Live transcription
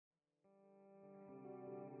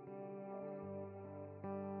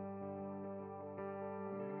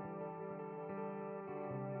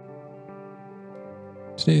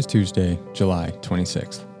Today is Tuesday, July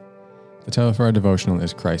 26th. The title for our devotional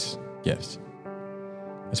is Christ's Gifts.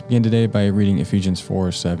 Let's begin today by reading Ephesians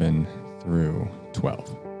 4:7 through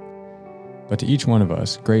 12. But to each one of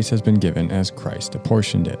us, grace has been given as Christ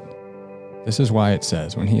apportioned it. This is why it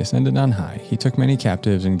says, when he ascended on high, he took many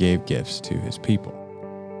captives and gave gifts to his people.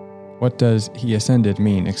 What does he ascended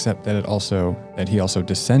mean except that he also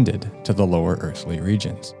descended to the lower earthly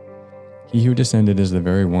regions? He who descended is the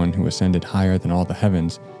very one who ascended higher than all the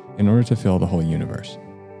heavens in order to fill the whole universe.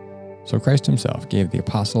 So Christ himself gave the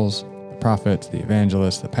apostles, the prophets, the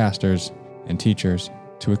evangelists, the pastors, and teachers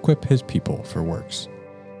to equip his people for works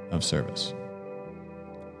of service.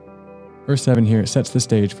 Verse 7 here sets the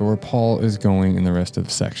stage for where Paul is going in the rest of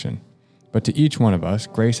the section. But to each one of us,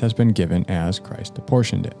 grace has been given as Christ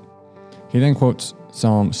apportioned it. He then quotes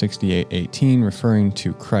Psalm 68:18, referring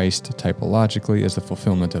to Christ typologically as the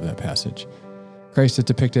fulfillment of that passage. Christ is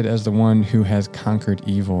depicted as the one who has conquered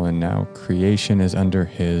evil, and now creation is under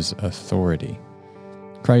his authority.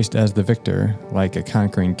 Christ as the victor, like a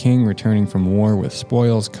conquering king returning from war with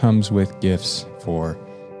spoils, comes with gifts for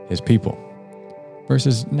his people.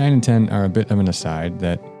 Verses 9 and 10 are a bit of an aside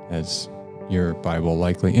that, as your Bible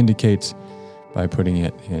likely indicates by putting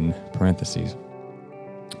it in parentheses.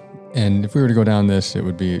 And if we were to go down this, it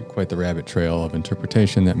would be quite the rabbit trail of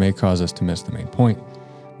interpretation that may cause us to miss the main point.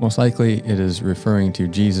 Most likely, it is referring to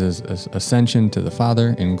Jesus' ascension to the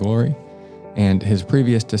Father in glory, and his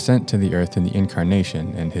previous descent to the earth in the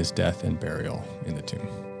incarnation, and his death and burial in the tomb.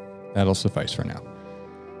 That'll suffice for now.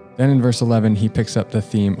 Then in verse 11, he picks up the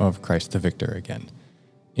theme of Christ the victor again.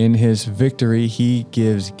 In his victory, he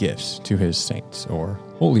gives gifts to his saints, or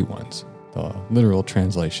holy ones, the literal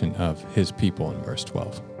translation of his people in verse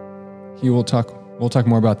 12. We'll talk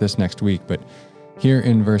more about this next week, but here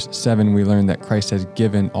in verse 7, we learn that Christ has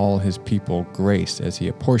given all his people grace as he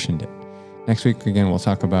apportioned it. Next week, again, we'll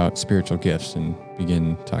talk about spiritual gifts and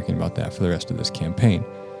begin talking about that for the rest of this campaign.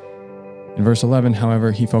 In verse 11,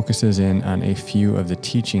 however, he focuses in on a few of the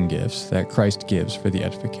teaching gifts that Christ gives for the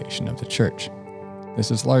edification of the church.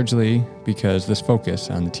 This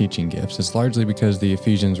focus on the teaching gifts is largely because the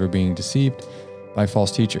Ephesians were being deceived by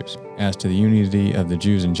false teachers as to the unity of the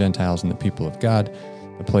Jews and Gentiles and the people of God,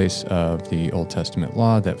 the place of the Old Testament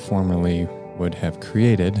law that formerly would have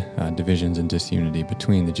created divisions and disunity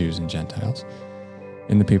between the Jews and Gentiles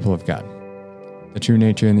and the people of God. The true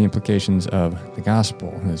nature and the implications of the gospel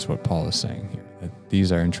is what Paul is saying here, that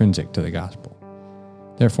these are intrinsic to the gospel.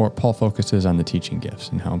 Therefore, Paul focuses on the teaching gifts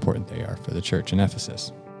and how important they are for the church in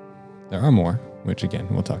Ephesus. There are more, which again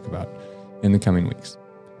we'll talk about in the coming weeks.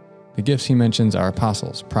 The gifts he mentions are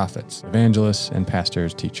apostles, prophets, evangelists, and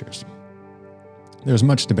pastors, teachers. There's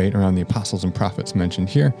much debate around the apostles and prophets mentioned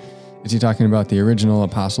here. Is he talking about the original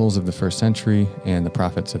apostles of the first century and the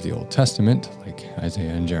prophets of the Old Testament, like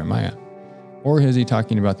Isaiah and Jeremiah? Or is he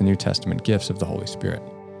talking about the New Testament gifts of the Holy Spirit?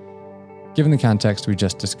 Given the context we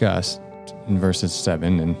just discussed in verses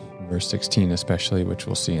 7 and verse 16 especially, which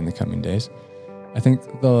we'll see in the coming days, I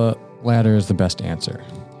think the latter is the best answer.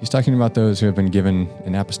 He's talking about those who have been given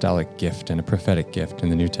an apostolic gift and a prophetic gift in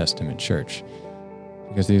the New Testament church,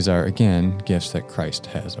 because these are, again, gifts that Christ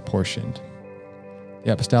has apportioned.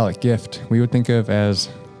 The apostolic gift we would think of as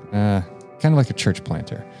kind of like a church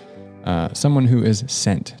planter, someone who is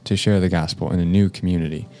sent to share the gospel in a new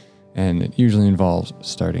community, and it usually involves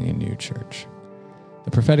starting a new church. The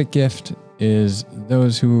prophetic gift is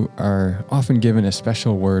those who are often given a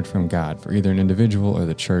special word from God for either an individual or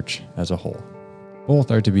the church as a whole. Both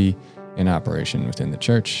are to be in operation within the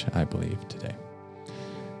church, I believe, today.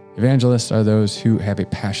 Evangelists are those who have a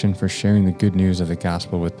passion for sharing the good news of the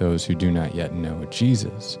gospel with those who do not yet know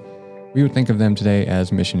Jesus. We would think of them today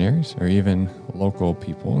as missionaries or even local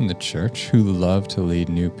people in the church who love to lead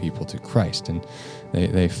new people to Christ, and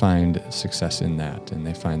they find success in that, and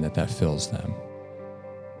they find that fills them.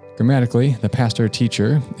 Grammatically, the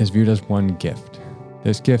pastor-teacher is viewed as one gift.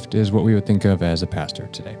 This gift is what we would think of as a pastor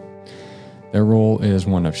today. Their role is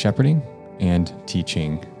one of shepherding and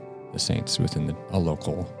teaching the saints within a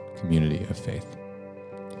local community of faith.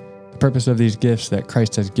 The purpose of these gifts that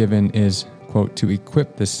Christ has given is, quote, to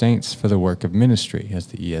equip the saints for the work of ministry, as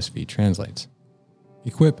the ESV translates.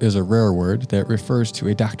 Equip is a rare word that refers to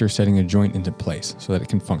a doctor setting a joint into place so that it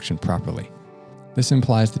can function properly. This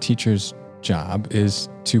implies the teacher's job is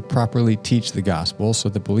to properly teach the gospel so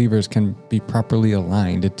that believers can be properly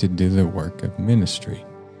aligned to do the work of ministry.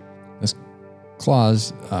 This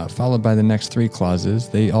clause, followed by the next three clauses,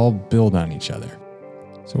 they all build on each other.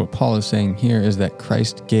 So what Paul is saying here is that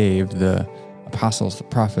Christ gave the apostles, the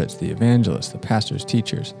prophets, the evangelists, the pastors,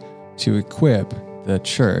 teachers, to equip the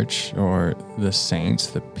church or the saints,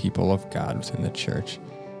 the people of God within the church,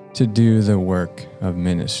 to do the work of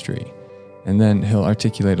ministry. And then he'll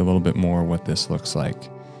articulate a little bit more what this looks like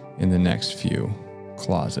in the next few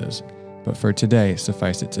clauses. But for today,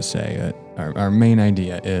 suffice it to say that our main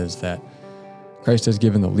idea is that Christ has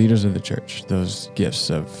given the leaders of the church those gifts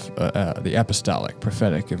of the apostolic,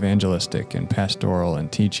 prophetic, evangelistic, and pastoral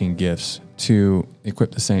and teaching gifts to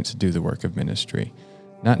equip the saints to do the work of ministry.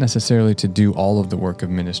 Not necessarily to do all of the work of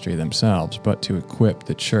ministry themselves, but to equip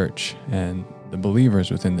the church and the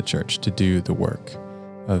believers within the church to do the work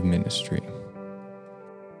of ministry.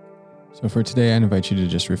 So for today, I invite you to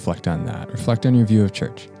just reflect on that. Reflect on your view of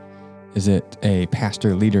church. Is it a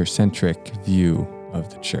pastor-leader-centric view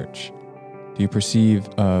of the church? Do you perceive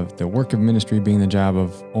of the work of ministry being the job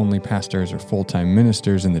of only pastors or full-time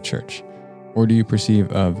ministers in the church? Or do you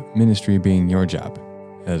perceive of ministry being your job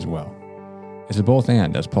as well? It's a both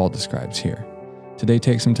and, as Paul describes here. Today,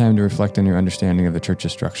 take some time to reflect on your understanding of the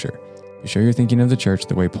church's structure. Be sure you're thinking of the church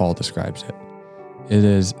the way Paul describes it. It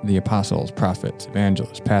is the apostles, prophets,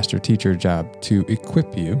 evangelists, pastor, teacher job to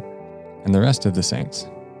equip you and the rest of the saints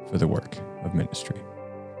for the work of ministry.